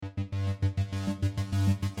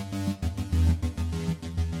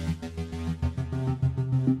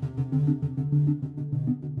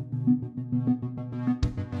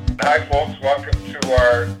Hi, folks. Welcome to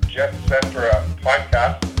our Jetcetera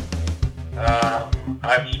podcast.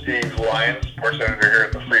 I'm Steve Lyons, sports editor here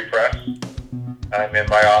at the Free Press. I'm in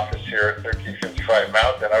my office here at 1355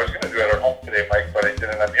 Mount, and I was going to do it at home today, Mike, but I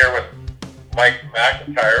didn't. I'm here with Mike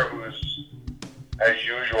McIntyre, who's, as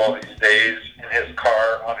usual these days, in his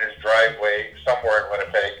car on his driveway somewhere in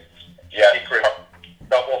Winnipeg. Yeah,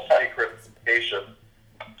 double secret vacation.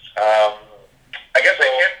 I guess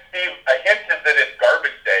I hinted that it's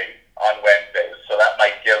garbage day on Wednesdays, so that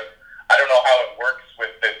might give, I don't know how it works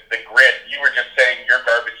with the grid. You were just saying your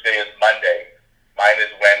garbage day is Monday. Mine is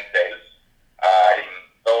Wednesdays. I have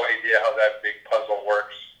no idea how that big puzzle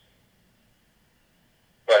works.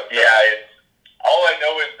 But yeah, all I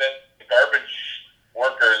know is that the garbage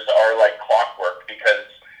workers are like clockwork, because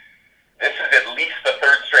this is at least the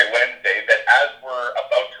third straight Wednesday that as we're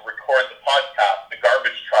about to record the podcast, the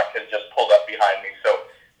garbage truck has just pulled up behind me. So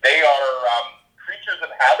they are creatures of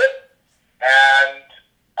habit, and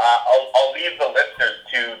I'll leave the listeners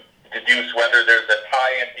to deduce whether there's a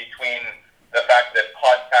tie in between the fact that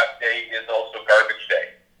podcast day is also garbage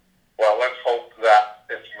day. Well, let's hope that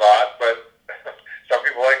it's not, but some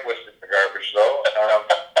people like listening to garbage, though.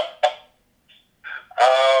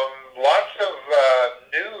 Lots of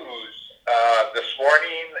news this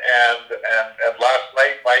morning and last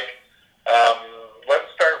night, Mike. Let's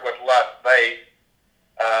start with last night.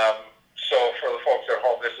 So for the folks at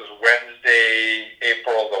home, this is Wednesday,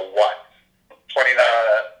 April the what?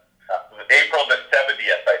 29th? April the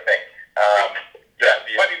 70th, I think. Yeah,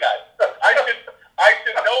 29th. I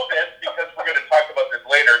should know this because we're going to talk about this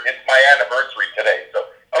later. It's my anniversary today, so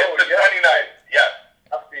it's the 29th. Yes.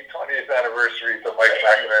 Happy 20th anniversary to Mike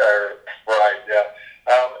McIntyre bride, yeah.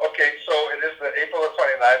 Okay, so it is the April the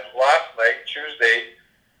 29th. Last night, Tuesday,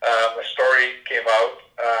 a story came out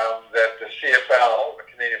that the CFL, the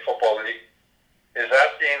Canadian Football League, is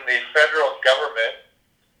asking the federal government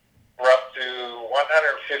for up to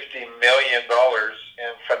 $150 million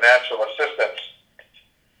in financial assistance.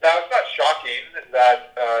 Now, it's not shocking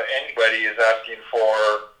that anybody is asking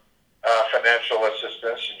for financial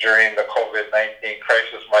assistance during the COVID-19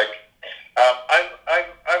 crisis, Mike.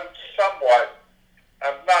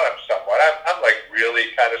 I'm like really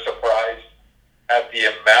kind of surprised at the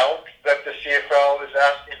amount that the CFL is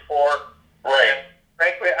asking for. Right. And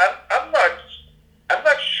frankly, I'm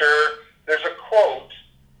not sure. There's a quote,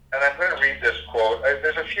 and I'm going to read this quote.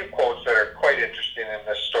 There's a few quotes that are quite interesting in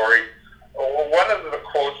this story. One of the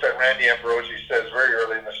quotes that Randy Ambrosi says very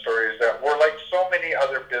early in the story is that we're like so many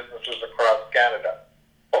other businesses across Canada.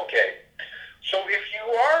 Okay, so if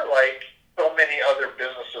you are like so many other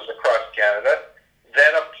businesses across Canada,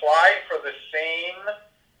 then apply for the same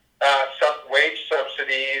wage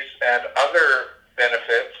subsidies and other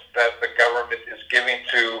benefits that the government is giving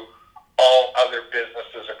to all other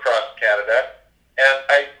businesses across Canada. And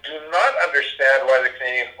I do not understand why the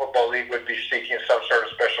Canadian Football League would be seeking some sort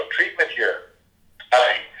of special treatment here.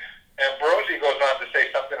 And Ambrosi goes on to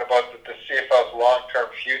say something about that the CFL's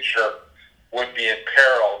long-term future would be in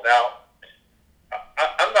peril. Now,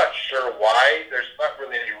 I'm not sure why. There's not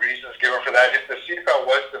really any reasons given for that. If the CFL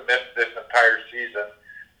was to miss this entire season,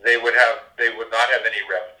 they would not have any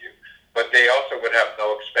revenue, but they also would have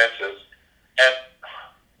no expenses. And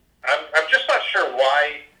I'm just not sure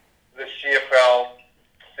why the CFL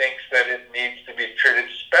thinks that it needs to be treated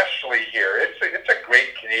specially here. It's a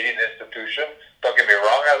great Canadian institution. Don't get me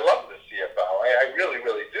wrong. I love the CFL. I really,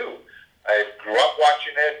 really do. I grew up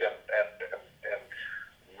watching it, and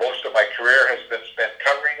most of my career has been spent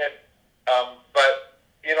covering it. But,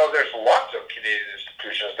 there's lots of Canadian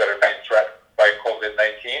institutions that are being threatened by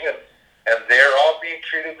COVID-19, and they're all being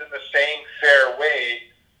treated in the same fair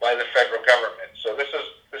way by the federal government. So this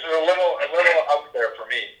is a little out there for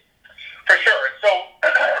me. For sure. So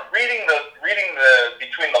reading the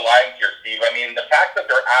between the lines here, Steve, I mean, the fact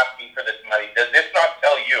that they're asking for this money, does this not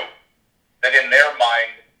tell you that in their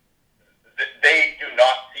mind they do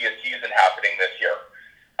not see a season happening this year?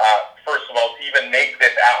 First of all, to even make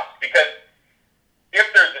this ask, because if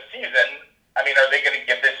there's a season, I mean, are they going to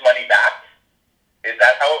give this money back? Is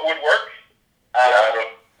that how it would work?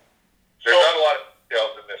 There's not a lot of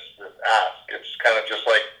details in this ask. It's kind of just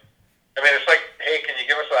like, it's like, hey, can you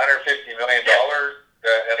give us $150 million?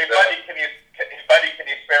 Hey, buddy, can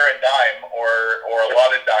you spare a dime or a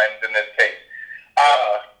lot of dimes in this case?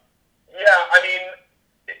 Yeah, I mean,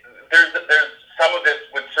 there's some of this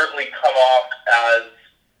would certainly come off as,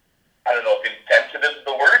 I don't know if insensitive is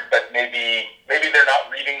the word, but maybe they're not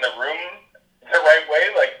reading the room the right way.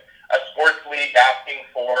 Like a sports league asking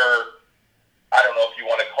for, I don't know if you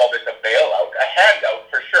want to call this a bailout, a handout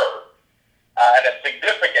for sure, and a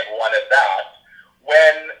significant one at that,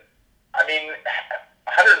 when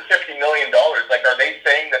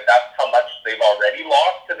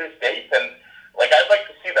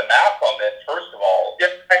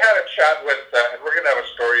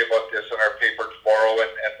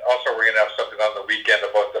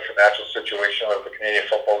evaluation of the Canadian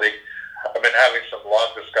Football League. I've been having some long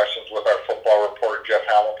discussions with our football reporter, Jeff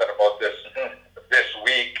Hamilton, about this this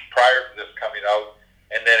week prior to this coming out.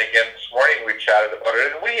 And then again this morning we chatted about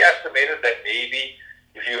it. And we estimated that maybe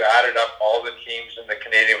if you added up all the teams in the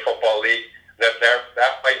Canadian Football League,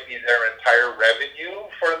 that might be their entire revenue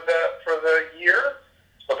for the year.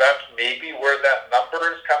 So that's maybe where that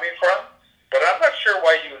number is coming from. But I'm not sure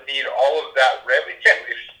why you need all of that revenue if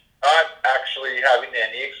you're not actually having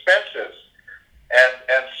any expenses.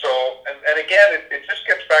 And so again, it just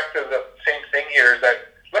gets back to the same thing here, is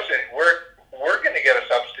that, listen, we're going to get a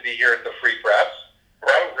subsidy here at the Free Press.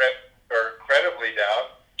 Our revenues are incredibly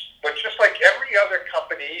down. But just like every other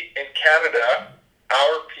company in Canada,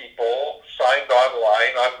 our people signed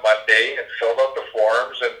online on Monday and filled out the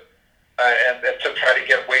forms and to try to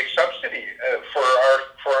get wage subsidy for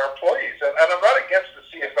our employees. And I'm not against the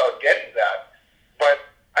CFL getting that, but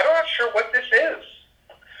I'm not sure what this is.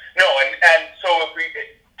 No, and so if we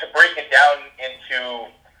to break it down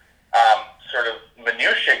into sort of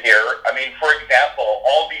minutia here, I mean, for example,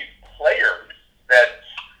 all these players that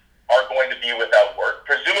are going to be without work,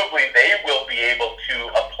 presumably they will be able to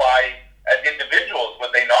apply as individuals,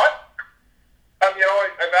 would they not? I've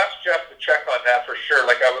asked Jeff to check on that for sure.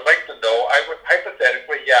 Like, I would like to know, I would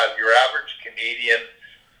hypothetically, your average Canadian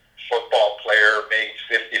football player makes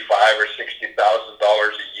 $55,000 or $60,000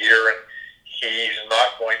 a year, and he's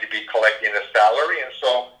not going to be collecting a salary, and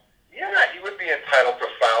so, he would be entitled to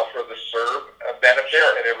file for the CERB benefit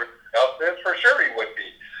that everyone else is. For sure he would be.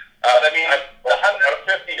 But I mean, the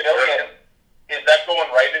 $150 million, is that going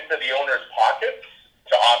right into the owner's pockets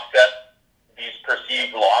to offset these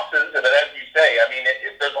perceived losses? And as you say, I mean,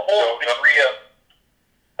 there's a whole degree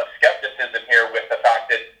of skepticism here with the fact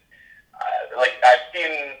that, like, I've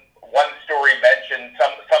seen one story mention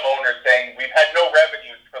some owners saying we've had no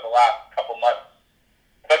revenues for the last couple months.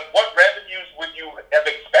 But what revenues would you have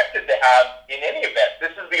expected to have in any event?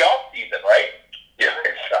 This is the off season, right? Yeah,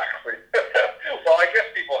 exactly. Well, I guess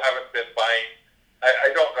people haven't been buying. I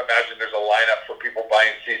don't imagine there's a lineup for people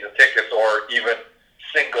buying season tickets or even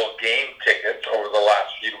single game tickets over the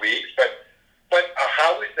last few weeks. But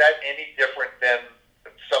how is that any different than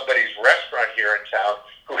somebody's restaurant here in town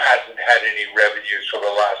who hasn't had any revenues for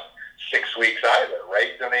the last 6 weeks either,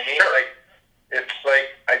 right? You know what I mean? Sure. Like, it's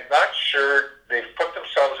like, I'm not sure they've put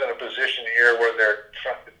themselves in a position here where they're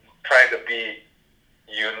trying to be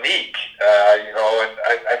unique, and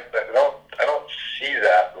I don't see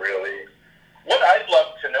that really. What I'd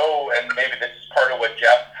love to know, and maybe this is part of what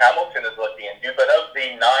Jeff Hamilton is looking into, but of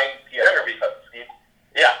the 9 CFL clubs,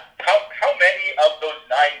 how many of those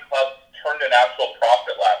 9 clubs turned an actual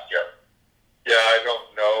profit last year? Yeah, I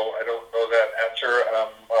don't know. I don't know that answer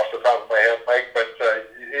off the top of my head, Mike. But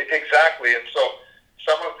exactly, and so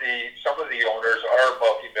some of the owners are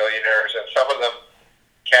multimillionaires, and some of them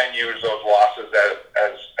can use those losses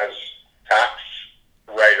as tax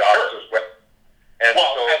write-offs as well.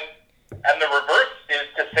 And the reverse is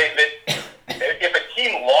to say that if a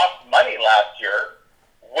team lost money last year,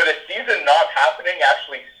 would a season not happening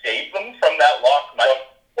actually save them from that lost money?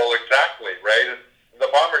 Well, exactly, right? The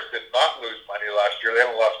Bombers did not lose money last year. They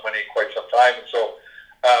haven't lost money in quite some time. And so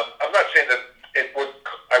I'm not saying that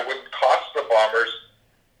I wouldn't cost the Bombers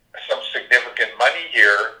some significant money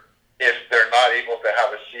here if they're not able to have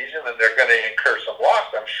a season, and they're going to incur some loss,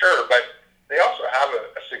 I'm sure. But they also have a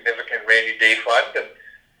significant rainy day fund,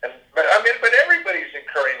 but everybody's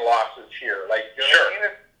incurring losses here. Like, you know sure. what I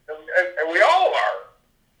mean? And we all are,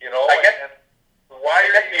 I guess. Why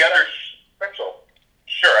are the other special?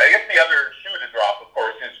 Sure. I guess the other shoe to drop, of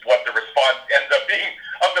course, is what the response ends up being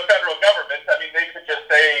of the federal government. I mean, they could just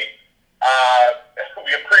say,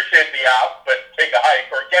 we appreciate the ask, but take a hike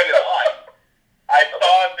or get in line. I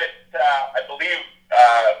saw that, I believe,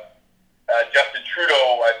 Justin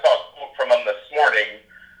Trudeau, I saw a quote from him this morning,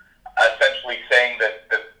 essentially saying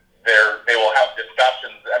that they will have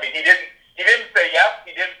discussions. I mean, he didn't say yes,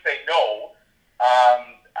 he didn't say no.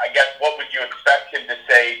 I guess what would you expect him to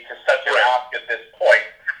say to such an ask at this point?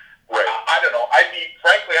 Right. I don't know. I'd be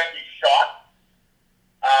shocked,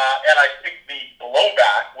 and I think the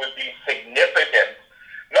blowback would be significant.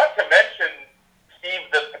 Not to mention, Steve,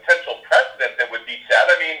 the potential precedent that would be set.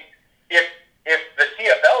 I mean, if the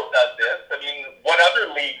CFL does this, I mean, what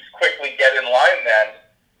other leagues quickly get in line then?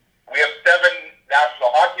 We have 7 National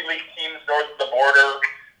Hockey League teams north of the border.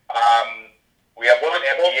 We have one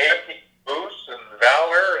NBA team, Moose and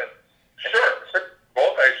Valor, and sure,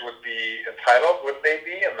 both guys would be entitled, wouldn't they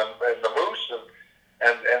be? And the Moose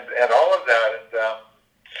and all of that, and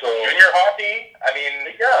so junior hockey. I mean,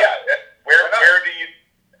 where do you,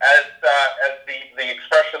 as the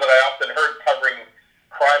expression that I often heard covering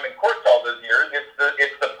crime and court sales is,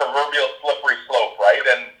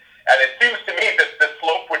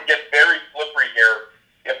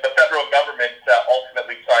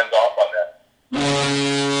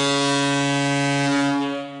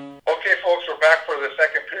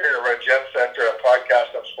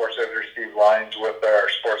 Lyons with our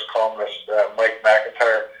sports columnist Mike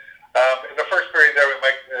McIntyre. In the first period there,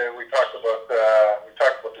 we talked about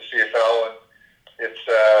the CFL, and it's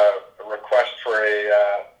a request for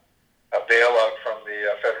a bailout from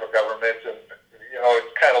the federal government, and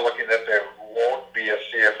it's kind of looking that there won't be a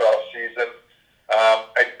CFL season.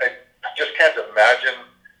 I just can't imagine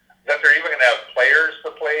that they're even going to have players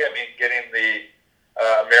to play. I mean, getting the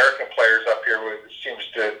American players up here seems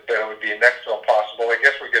that it would be next to impossible. I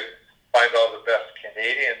guess we could find all the best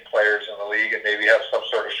Canadian players in the league and maybe have some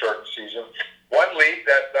sort of shortened season. One league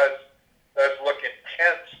that does look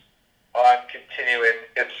intent on continuing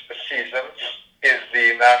its season is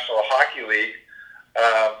the National Hockey League.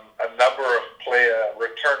 A number of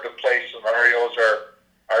return to play scenarios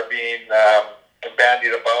are being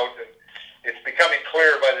bandied about, and it's becoming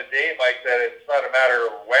clear by the day, Mike, that it's not a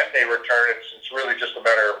matter of when they return. It's really just a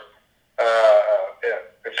matter of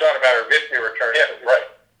it's not a matter of if they return. Yeah,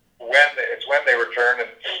 right. It's when they return,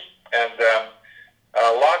 and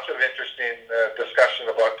lots of interesting discussion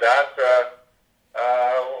about that.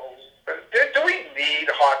 Do we need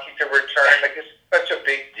hockey to return? Like, it's such a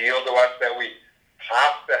big deal to us that we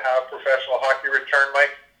have to have professional hockey return,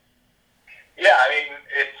 Mike? Yeah, I mean,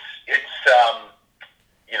 it's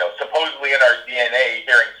supposedly in our DNA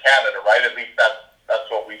here in Canada, right? At least that's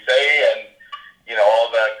what we say, and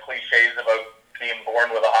all the cliches about being born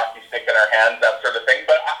with a hockey stick in our hands, that sort of thing.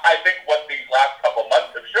 But I think what these last couple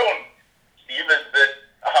months have shown, Steve, is that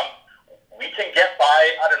we can get by.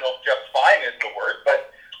 I don't know if just fine is the word, but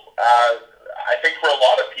I think for a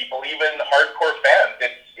lot of people, even hardcore fans,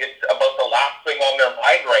 it's about the last thing on their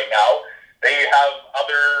mind right now. They have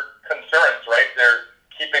other concerns, right? They're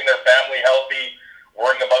keeping their family healthy,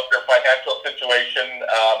 worrying about their financial situation,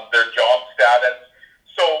 their job status.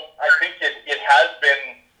 So I think it has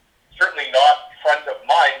been certainly not front of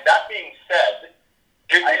mind. That being said,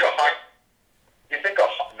 do you think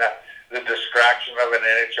the distraction of an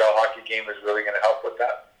NHL hockey game is really going to help with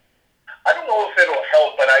that? I don't know if it'll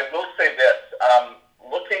help, but I will say this.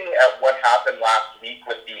 Looking at what happened last week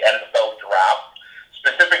with the NFL draft,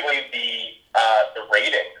 specifically the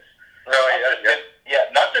ratings.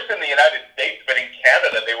 Not just in the United States, but in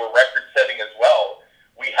Canada, they were record-setting as well.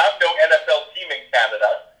 We have no NFL team in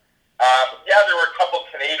Canada. There were a couple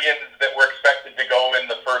Canadians that were expected to go in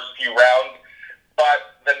the first few rounds,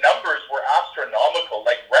 but the numbers were astronomical,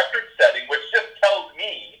 like record-setting, which just tells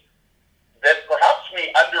me that perhaps we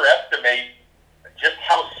underestimate just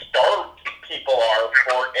how starved people are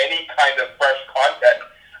for any kind of fresh content.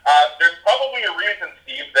 There's probably a reason,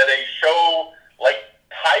 Steve, that a show like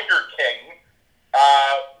Tiger King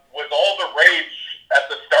was all the rage at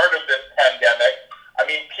the start of this pandemic. I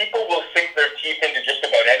mean, people will sink their teeth into just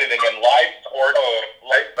about anything in live sports.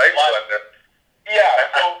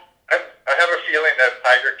 I have a feeling that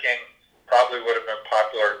Tiger King probably would have been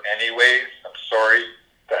popular anyways. I'm sorry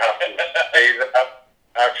to have to say that.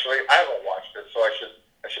 Actually, I haven't watched it, so I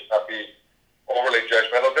should not be overly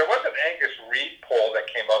judgmental. There was an Angus Reid poll that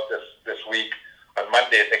came out this week on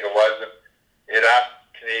Monday, I think it was, and it asked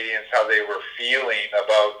Canadians how they were feeling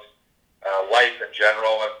about life in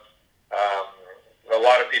general, and a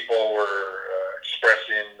lot of people were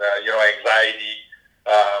expressing, anxiety.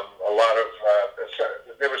 A lot of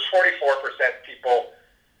there was 44% people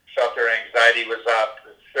felt their anxiety was up,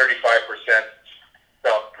 35%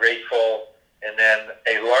 felt grateful, and then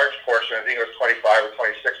a large portion, I think it was 25 or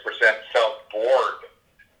 26%, felt bored.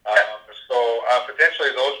 So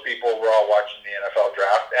potentially those people were all watching the NFL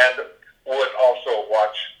draft and would also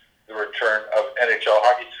watch the return of NHL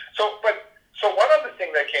hockey. So one other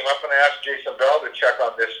thing that came up, and I asked Jason Bell to check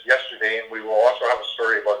on this yesterday, and we will also have a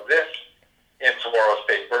story about this in tomorrow's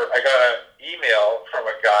paper. I got an email from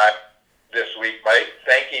a guy this week, Mike,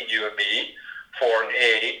 thanking you and me for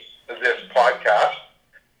A, this podcast,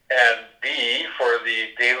 and B, for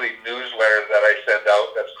the daily newsletter that I send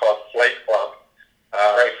out that's called Flight Club.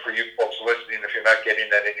 Right, for you folks listening, if you're not getting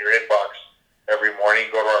that in your inbox every morning,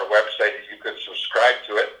 go to our website and you could subscribe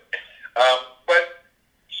to it.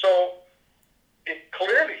 So it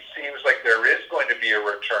clearly seems like there is going to be a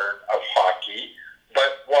return of hockey,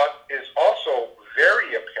 but what is also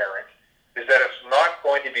very apparent is that it's not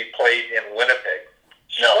going to be played in Winnipeg.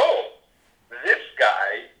 No. So this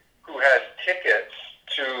guy who has tickets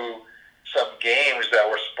to some games that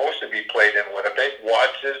were supposed to be played in Winnipeg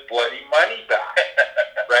wants his bloody money back,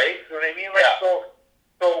 right? You know what I mean?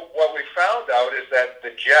 So what we found out is that the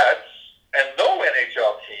Jets and no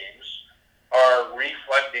NHL teams are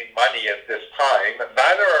refunding money at this time.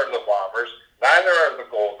 Neither are the Bombers. Neither are the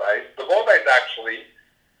Gold Knights. The Gold Knights actually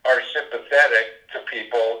are sympathetic to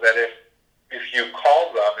people that if you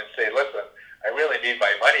call them and say, listen, I really need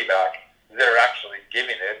my money back, they're actually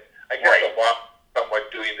giving it. I guess the WAP somewhat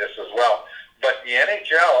doing this as well. But the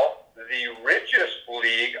NHL, the richest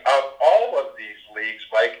league of all of these leagues,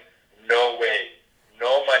 Mike, no way,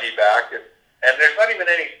 no money back, and there's not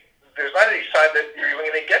any sign that you're even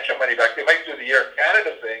going to get your money back. They might do the Air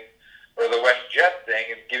Canada thing or the WestJet thing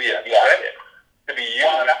and give you a credit to be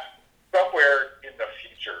used somewhere in the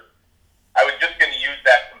future. I was just going to use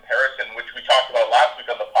that comparison, which we talked about last week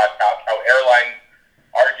on the podcast, how airlines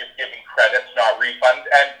are just giving credits, not refunds.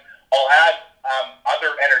 And I'll add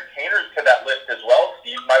other entertainers to that list as well.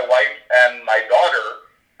 Steve, my wife, and my daughter,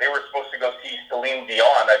 they were supposed to go see Celine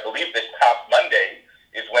Dion. I believe this past Monday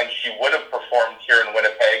is when she would have performed here in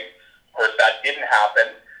Winnipeg. Of course, that didn't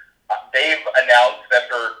happen. They've announced that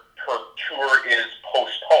her tour is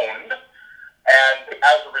postponed. And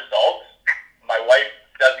as a result, my wife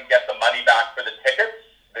doesn't get the money back for the tickets.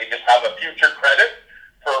 They just have a future credit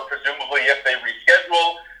for presumably if they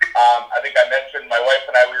reschedule. I think I mentioned my wife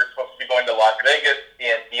and I, we were supposed to be going to Las Vegas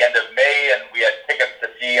at the end of May, and we had tickets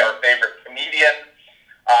to see our favorite comedian.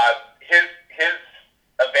 His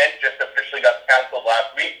event just officially got canceled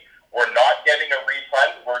last week. We're not getting a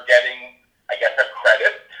refund. We're getting, I guess, a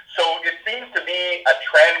credit. So it seems to be a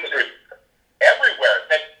trend everywhere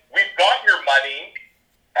that we've got your money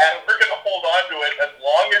and we're going to hold on to it as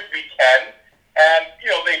long as we can. And,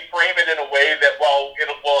 they frame it in a way that, we'll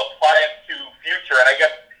apply it to future. And I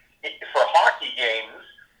guess for hockey games,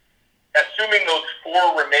 assuming those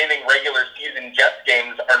 4 remaining regular season Jets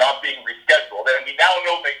games are not being rescheduled, and we now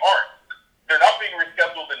know they aren't. They're not being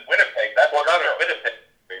rescheduled in Winnipeg. That's not in Winnipeg.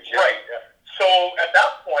 Right. Yeah. So at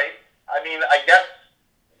that point, I guess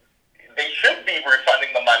they should be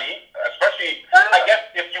refunding the money, especially, I guess,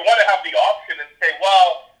 if you want to have the option and say,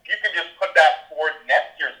 well, you can just put that towards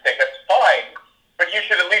next year's tickets, fine, but you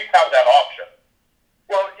should at least have that option.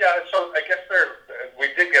 Well, yeah, so I guess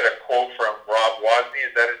we did get a quote from Rob Wozni,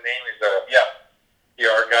 is that his name? He's a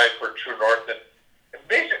PR guy for True North, and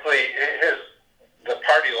basically the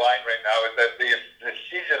party line right now is that the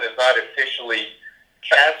season is not officially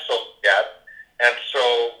canceled yet, and so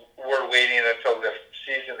we're waiting until the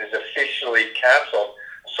season is officially canceled.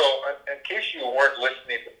 So in case you weren't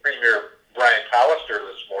listening to Premier Brian Pallister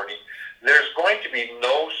this morning, there's going to be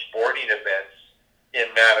no sporting events in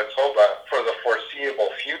Manitoba for the foreseeable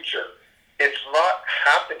future. It's not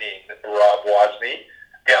happening, Rob Wozni.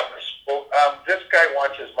 This guy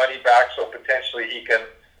wants his money back so potentially he can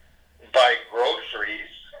buy groceries.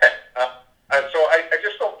 And so I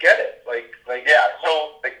just don't get it.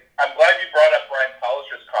 I'm glad you brought up Brian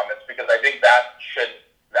Pallister's comments because I think that should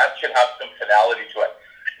have some finality to it.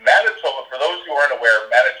 Manitoba, for those who aren't aware,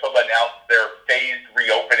 Manitoba announced their phased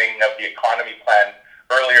reopening of the economy plan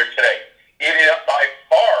earlier today. It is by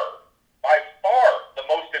far the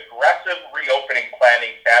most aggressive reopening plan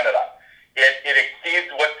in Canada. It exceeds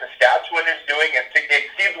what Saskatchewan is doing. It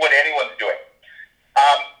exceeds what anyone's doing.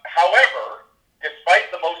 However, despite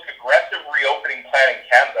the most aggressive reopening plan in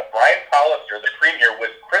Canada, Brian Pallister, the Premier, was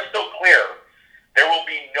crystal clear there will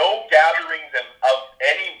be no gatherings of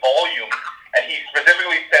any volume, and he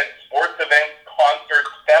specifically said sports events,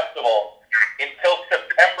 concerts, festivals, until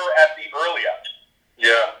September at the earliest.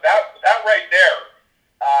 Yeah. That right there,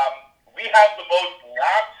 we have the most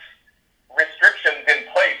lax restrictions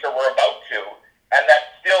in place, or we're about to, and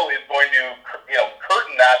that still is going to,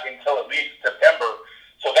 curtain that until at least September.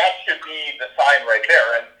 So that should be the sign right there.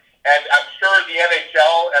 And I'm sure the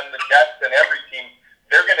NHL and the Jets and every team,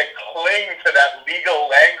 they're going to cling to that legal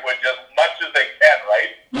language as much as they can,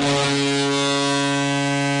 right?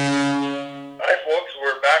 Hi, folks.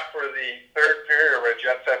 We're back for the third period of our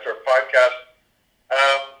Jetcetera podcast.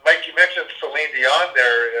 Mike, you mentioned Celine Dion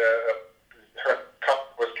there. Her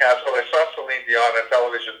company was canceled. I saw Celine Dion on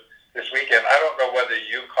television this weekend. I don't know whether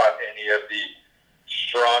you caught any of the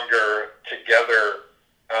Stronger Together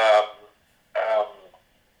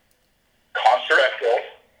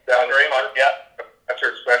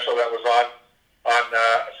concert special that was on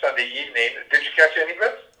Sunday evening. Did you catch any of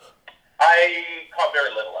it? I caught very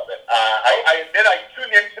little of it. I admit I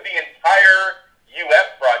tuned into the entire U.S.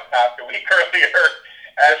 broadcast a week earlier,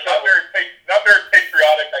 and not very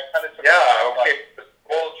patriotic. I kind of took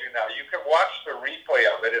told you now. You can watch the replay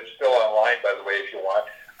of it. It's still online, by the way, if you want.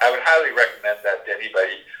 I would highly recommend that to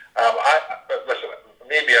anybody. Listen,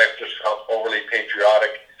 maybe I've just felt overly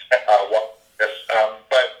patriotic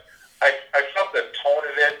but I felt the tone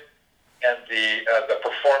of it and the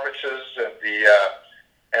performances and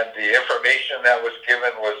the information that was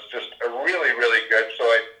given was just really, really good. So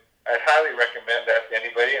I'd highly recommend that to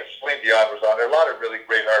anybody. And Celine Dion was on there. A lot of really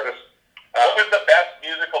great artists. What was the best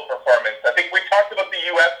musical performance? I think we talked about the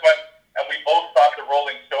U.S. one, and we both thought the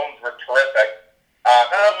Rolling Stones were terrific.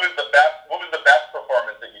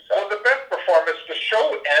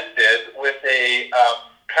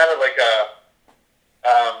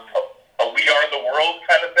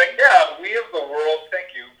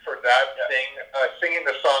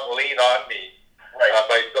 song "Lean on Me," Right.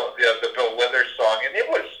 by the Bill Withers song, and it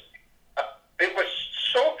was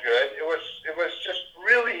so good. It was just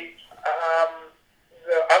really.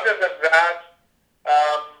 Other than that,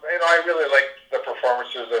 I really liked the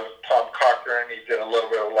performances of Tom Cochran. He did a little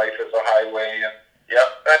bit of "Life Is a Highway," and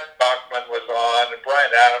Bachman was on, and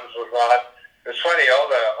Bryan Adams was on. It's funny, all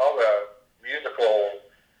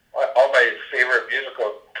my favorite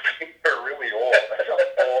musical people are really old.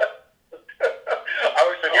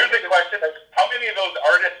 So here's the question: how many of those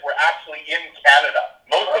artists were actually in Canada?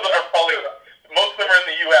 Most of them are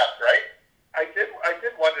in the U.S., right? I did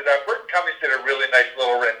wonder that. Burton Cummings did a really nice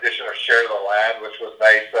little rendition of "Share the Land," which was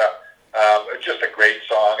nice. It's just a great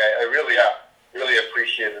song. I really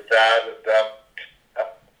appreciated that. And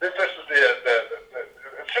this is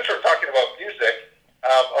since we're talking about music,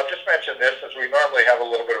 I'll just mention this, since we normally have a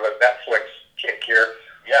little bit of a Netflix kick here.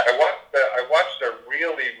 Yeah. I watched a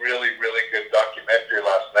really, really, really good documentary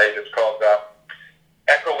last night. It's called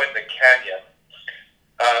Echo in the Canyon.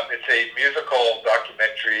 It's a musical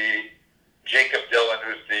documentary. Jacob Dylan,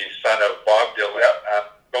 who's the son of Bob Dylan,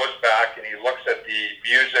 goes back and he looks at the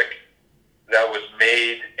music that was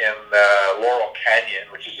made in Laurel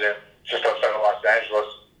Canyon, which is just outside of Los Angeles,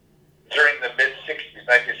 during the mid-60s,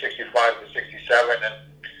 1965 to 67, and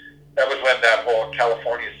that was when that whole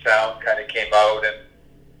California sound kind of came out, and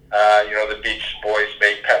the Beach Boys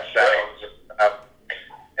made Pet Sounds,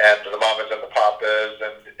 and the Mamas and the Papas,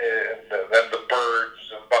 and then the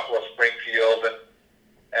Byrds and Buffalo Springfield,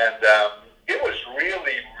 and it was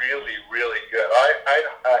really, really, really good.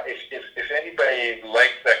 If anybody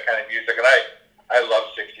likes that kind of music, and I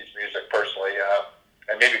love 60s music personally,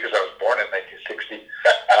 and maybe because I was born in 1960,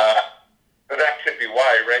 but that could be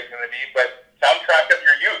why, right? You know what I mean? But soundtrack of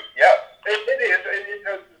your youth, yes. It is.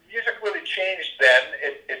 Music really changed then.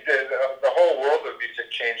 The whole world of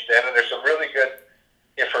music changed then, and there's some really good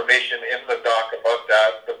information in the doc about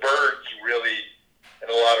that. The Byrds really,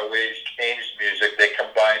 in a lot of ways, changed music. They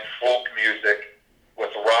combined folk music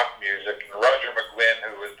with rock music. And Roger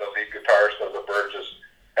McGuinn, who was the lead guitarist of the Byrds,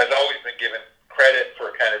 has always been given credit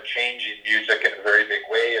for kind of changing music in a very big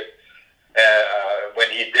way. And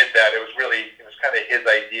when he did that, it was kind of his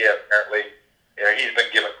idea, apparently. He's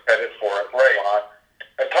been given credit for it. Right.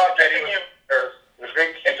 And Tom Petty was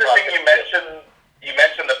great. Interesting you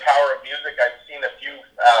mentioned the power of music. I've seen a few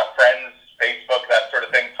friends, Facebook, that sort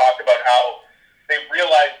of thing, talk about how they've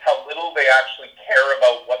realized how little they actually care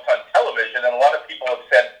about what's on television. And a lot of people have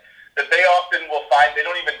said that they often will find they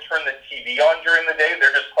don't even turn the TV on during the day.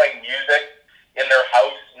 They're just playing music in their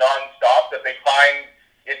house nonstop, that they find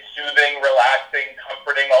it soothing, relaxing,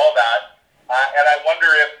 comforting, all that. And I wonder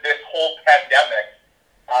if this whole pandemic,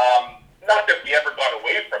 not that we ever got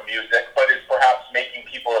away from music, but is perhaps making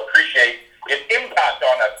people appreciate its impact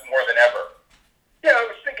on us more than ever. Yeah, I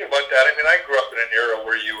was thinking about that. I mean, I grew up in an era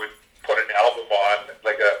where you would put an album on,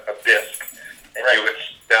 like a disc, and you would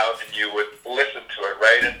sit down and you would listen to it,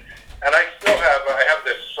 right? And I still have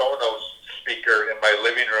this Sonos speaker in my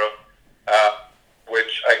living room,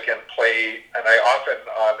 which I can play, and I often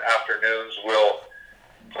on afternoons will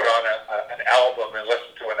put on an album and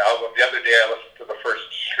listen to an album. The other day I listened to the first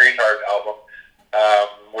Streetheart album,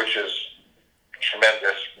 which is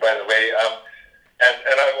tremendous, by the way.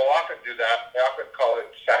 And I will often do that. I often call it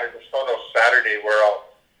Saturday, Sonos Saturday, where I'll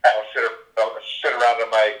sit around on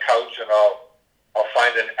my couch and I'll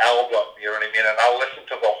find an album, you know what I mean? And I'll listen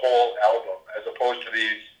to the whole album, as opposed to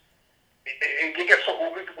these. We get so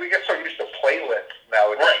used to playlists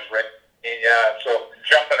nowadays, right? And so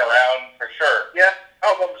Jumping around, for sure. Yeah,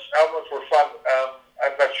 albums were fun.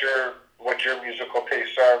 I'm not sure what your musical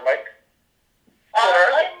tastes are, Mike.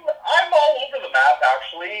 I'm all over the map,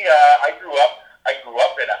 actually. I grew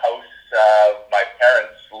up in a house. My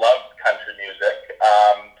parents loved country music.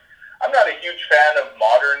 I'm not a huge fan of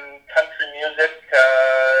modern country music,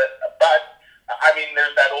 but I mean,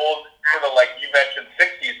 there's that old sort of, like you mentioned,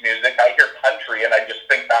 60s music. I hear country, and I just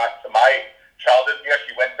think back to my childhood. We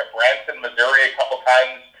actually went to Branson, Missouri a couple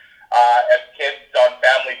times as kids on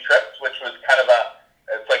family trips, which was kind of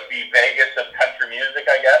it's like the Vegas of country music,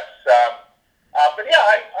 I guess. But yeah,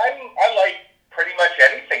 I like pretty much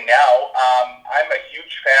anything now. I'm a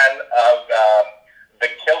huge fan of the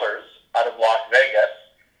Killers out of Las Vegas.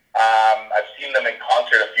 I've seen them in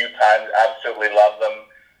concert a few times. Absolutely love them.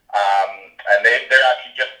 And they're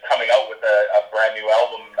actually just coming out with a brand new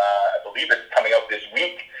album. I believe it's coming out this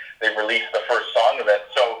week. They've released the first song of it.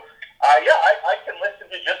 So, I can listen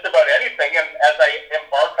to just about anything. And as I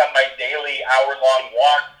embark on my daily hour-long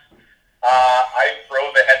walks, I throw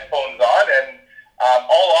the headphones on and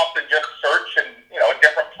I'll often just search and, a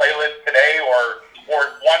different playlist today or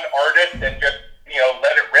one artist and just,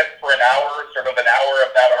 let it rip.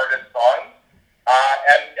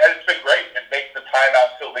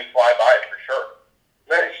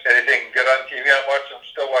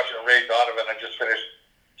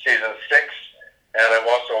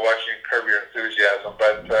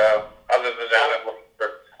 But other than that,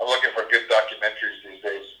 I'm looking for good documentaries these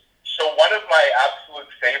days. So one of my absolute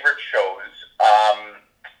favorite shows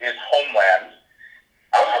is Homeland.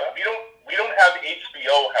 We don't have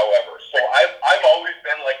HBO, however. So I've always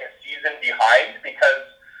been like a season behind because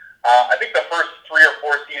I think the first 3 or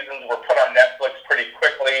 4 seasons were put on Netflix pretty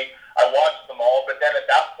quickly. I watched them all, but then at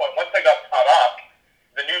that point, once I got caught up,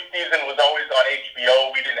 the new season was always on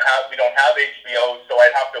HBO. We don't have HBO, so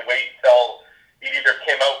I'd have to wait till it either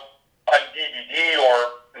came out on DVD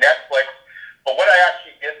or Netflix. But what I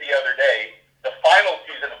actually did the other day, the final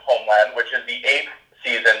season of Homeland, which is the 8th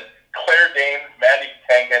season, Claire Danes, Mandy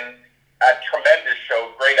Patinkin, a tremendous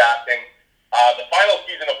show, great acting. The final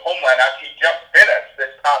season of Homeland actually just finished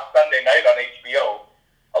this past Sunday night on HBO,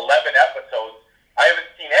 11 episodes. I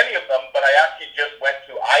haven't seen any of them, but I actually just went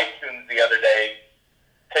to iTunes the other day,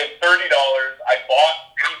 paid $30. I bought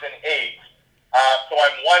season 8. So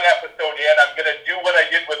I'm 1 episode in. I'm going to do what I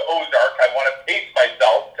did with Ozark. I want to pace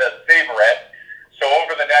myself to savor it. So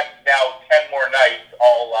over the next now 10 more nights,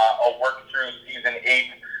 I'll work through season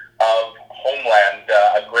 8 of Homeland.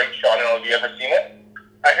 A great show. I don't know, have you ever seen it?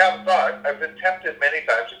 I have not. I've been tempted many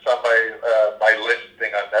times. It's on my list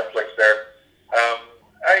thing on Netflix there. I'm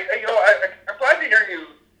glad to hear you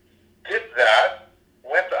did that.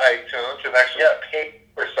 Went to iTunes and actually paid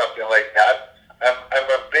for something like that. I'm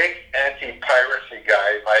a big anti-piracy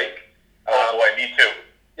guy, Mike. Boy, me too.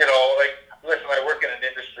 Listen, I work in an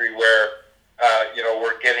industry where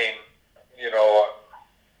we're getting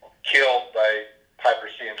killed by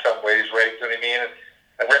piracy in some ways, right? Do you know what I mean?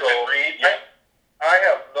 And Rip and read, I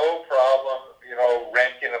have no problem,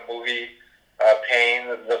 renting a movie, paying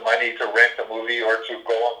the money to rent a movie or to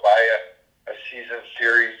go and buy a season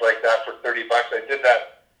series like that for $30. I did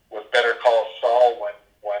that with Better Call Saul one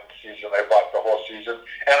season. I bought the whole season,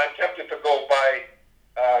 and I'm tempted to go buy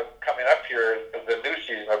coming up here the new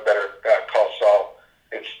season of Better Call Saul.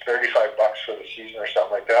 It's $35 for the season or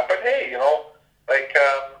something like that. But hey,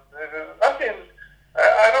 nothing.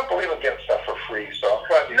 I don't believe in getting stuff for free, so I'm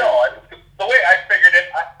glad you. No, the way I figured it,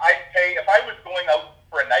 I'd pay if I was going out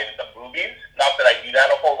for a night at the movies. Not that I do that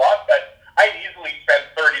a whole lot, but I'd easily spend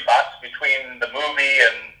 $30 between the movie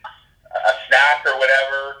and a snack or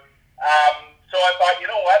whatever. So I thought, you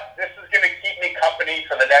know what, this is going to keep me company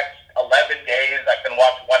for the next 11 days. I can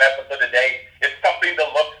watch 1 episode a day. It's something to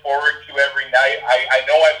look forward to every night. I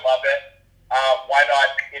know I love it. Why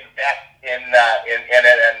not invest in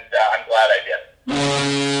it? And I'm glad I did.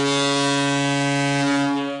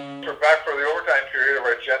 We're back for the overtime period of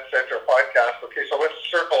our Jetcetera podcast. Okay, so let's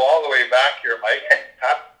circle all the way back here, Mike.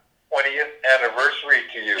 Happy 20th anniversary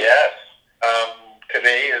to you. Yes.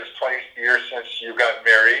 Today is 20 years since you got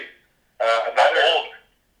married. I'm old.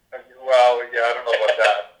 Well, yeah, I don't know about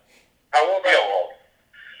that. How old are you? Old.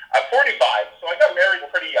 I'm 45, so I got married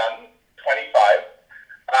pretty young, 25.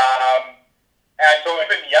 And so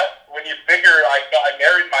when you figure I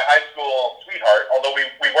married my high school sweetheart, although we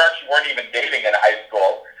weren't even dating in high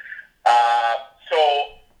school. So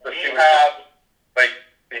But we she was have just, like,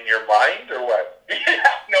 in your mind, or what?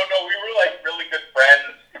 no, we were like really good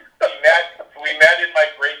friends. We met in my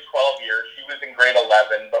grade 12 year. She was in grade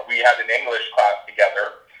 11, but we had an English class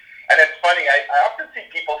together. And it's funny, I often see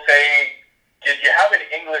people say, did you have an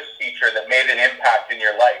English teacher that made an impact in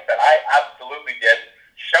your life? And I absolutely did.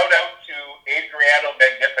 Shout out to Adriano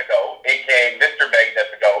Magnifico, a.k.a. Mr.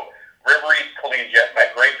 Magnifico, River East Collegiate, my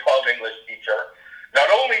grade 12 English teacher. Not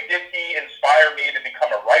only did he inspire me to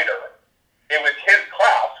become a writer, it was his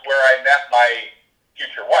class where I met my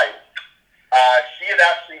future wife. She had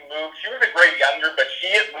actually moved. She was a grade younger, but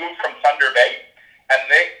she had moved from Thunder Bay. And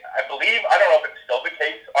I believe, I don't know if it's still the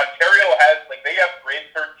case, Ontario has, they have grade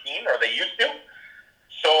 13, or they used to.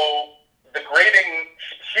 So the grading,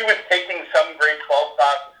 she was taking some grade 12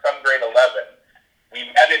 classes, some grade 11. We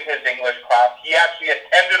met in his English class. He actually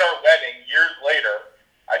attended our wedding years later.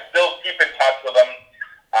 I still keep in touch with him.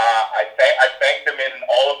 I thanked him in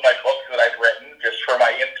all of my books that I've written just for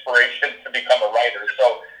my inspiration to become a writer.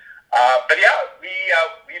 So, but yeah,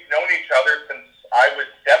 we've known each other since I was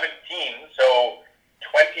 17, so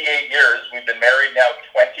 28 years. We've been married now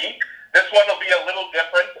 20. This one will be a little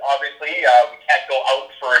different, obviously. We can't go out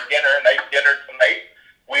for a nice dinner tonight.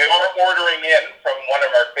 We are ordering in from one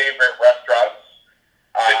of our favorite restaurants.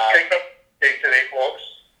 Take up today, folks.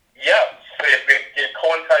 Yes, it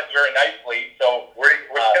coincides very nicely. So we're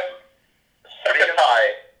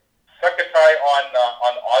Sukhothai on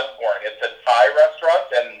Osborne. It's a Thai restaurant,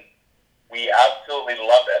 and we absolutely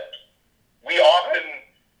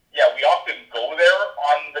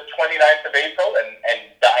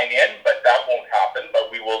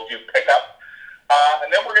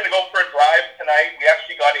night. We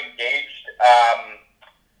actually got engaged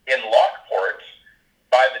in Lockport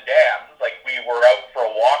by the dams. Like, we were out for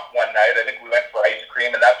a walk one night. I think we went for ice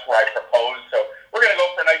cream, and that's where I proposed. So we're going to go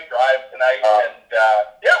for a nice drive tonight.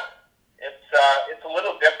 It's a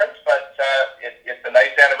little different, but it's a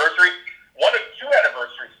nice anniversary. One of two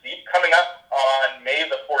anniversaries, Steve, coming up on May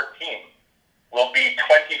the 14th. Will be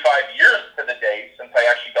 25 years to the day since I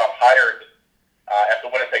actually got hired at the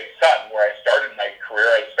Winnipeg Sun, where I started my career.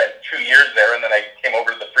 I spent 2 years there, and then I came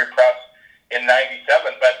over to the Free Press in 97.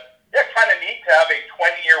 But yeah, kind of neat to have a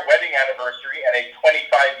 20-year wedding anniversary and a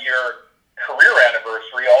 25-year career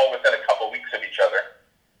anniversary all within a couple weeks of each other.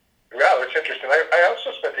 Yeah, that's interesting. I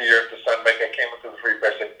also spent a year at the Sun. Like, I came into the Free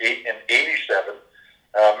Press in 87.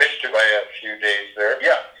 Missed you by a few days there.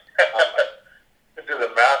 Yeah. To do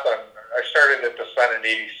the math on, I started at the Sun in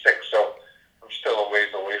 86, so I'm still a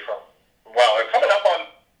ways away from. Well, coming up on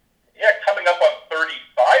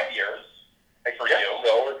 35 years for you.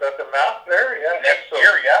 So is that the math there? Yeah. Next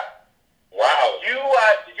year, yeah. Wow.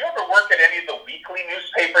 Did you ever work at any of the weekly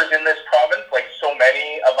newspapers in this province? Like so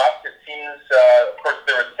many of us, it seems. Of course,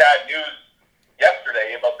 there was sad news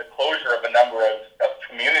yesterday about the closure of a number of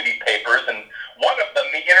community papers, and one of them,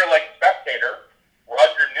 the Interlake Spectator.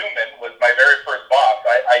 Roger Newman was my very first boss.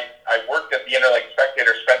 I worked at the Interlake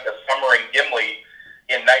Spectator, spent the summer in Gimli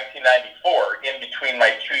in 1994, in between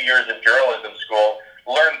my 2 years of journalism school.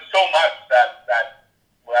 Learned so much that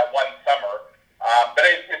one summer. But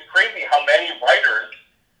it's crazy how many writers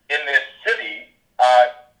in this city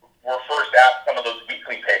were first at some of those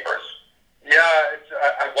weekly papers. Yeah,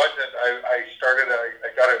 I wasn't. I started.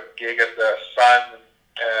 I got a gig at the Sun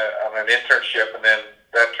on an internship, and then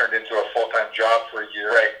that turned into a full-time job for a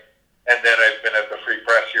year. Right. And then I've been at the Free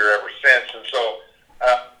Press here ever since. And so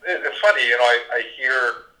it's funny, I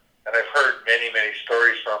hear and I've heard many, many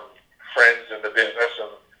stories from friends in the business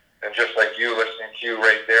and just like you, listening to you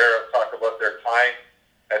right there, talk about their time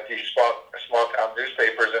at these small-town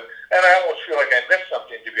newspapers. And I almost feel like I missed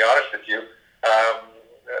something, to be honest with you.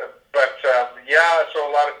 So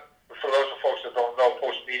for those of folks that don't know,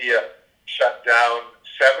 Post Media shut down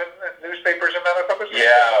 7 newspapers in Manitoba.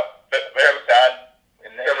 Yeah, but very sad.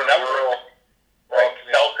 In rural, right?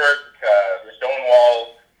 Selkirk,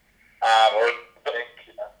 Stonewall,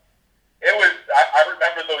 it was. I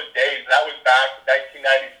remember those days. That was back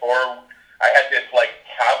 1994. I had this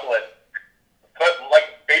tablet,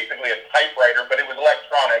 basically a typewriter, but it was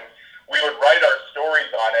electronic. We would write our stories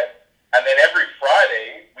on it, and then every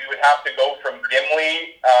Friday we would have to go from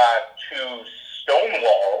Gimli to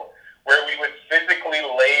Stonewall, where we would physically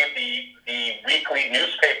lay the weekly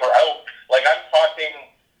newspaper out. Like, I'm talking,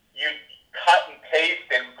 you'd cut and paste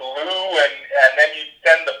and glue, and then you'd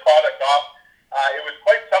send the product off. It was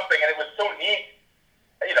quite something, and it was so neat.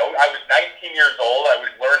 I was 19 years old. I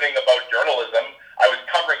was learning about journalism. I was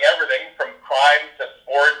covering everything from crime to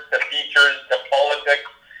sports to features to politics,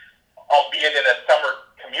 albeit in a summer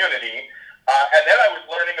community. And then I was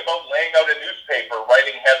learning about laying out a newspaper,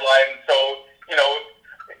 writing headlines. So,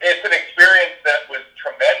 it's an experience that was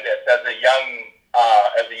tremendous as a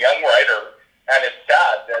young writer, and it's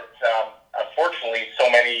sad that unfortunately so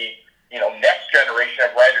many next generation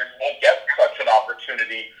of writers won't get such an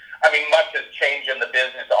opportunity. I mean, much has changed in the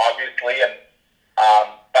business, obviously, and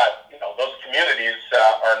but those communities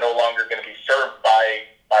are no longer going to be served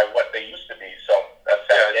by what they used to be. So that's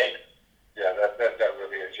sad. Yeah, that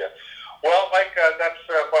really is. Yeah. Well, Mike, that's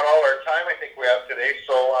about all our time I think we have today.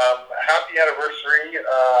 So happy anniversary.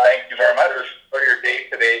 Thank you very much for your day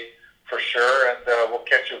today, for sure. And we'll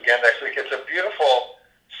catch you again next week. It's a beautiful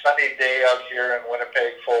sunny day out here in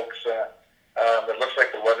Winnipeg, folks. It looks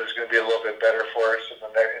like the weather's going to be a little bit better for us in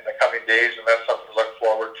the coming days, and that's something to look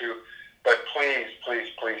forward to. But please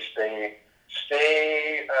stay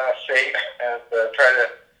safe and try to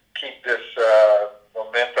keep this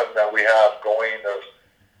momentum that we have going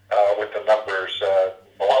with the numbers.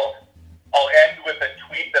 I'll end with a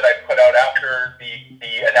tweet that I put out after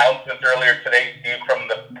the announcements earlier today, Steve, from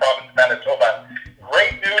the province of Manitoba.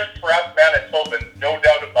 Great news for us Manitobans, no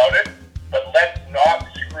doubt about it, but let's not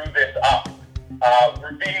screw this up.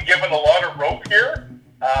 We're being given a lot of rope here.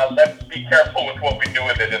 Let's be careful with what we do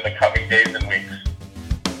with it in the coming days and weeks.